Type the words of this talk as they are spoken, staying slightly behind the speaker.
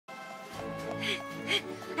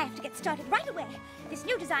I have to get started right away. This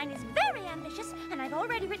new design is very ambitious, and I've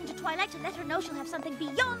already written to Twilight to let her know she'll have something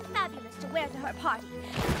beyond fabulous to wear to her party.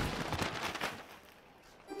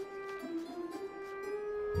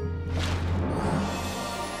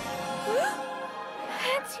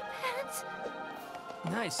 Fancy pants!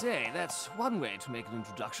 I say, that's one way to make an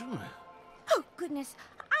introduction. Oh, goodness.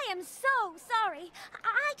 I am so sorry.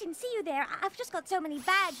 I didn't see you there. I've just got so many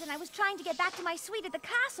bags, and I was trying to get back to my suite at the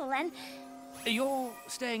castle, and... You're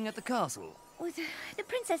staying at the castle? Well, the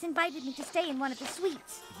princess invited me to stay in one of the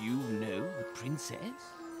suites. You know the princess?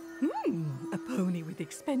 A pony with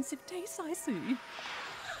expensive tastes, I see.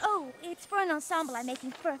 Oh, it's for an ensemble I'm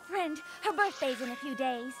making for a friend. Her birthday's in a few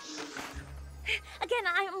days. Again,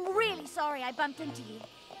 I'm really sorry I bumped into you.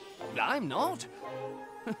 I'm not.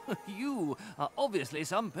 You are obviously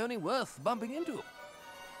some pony worth bumping into.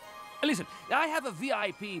 Listen, I have a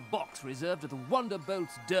VIP box reserved at the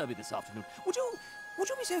Wonderbolts Derby this afternoon. Would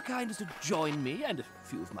you be so kind as to join me and a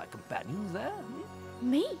few of my companions there?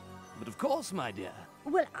 Me? But of course, my dear.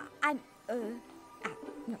 Well,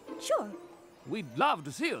 no, sure. We'd love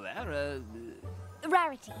to see you there.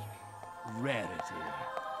 Rarity. Rarity.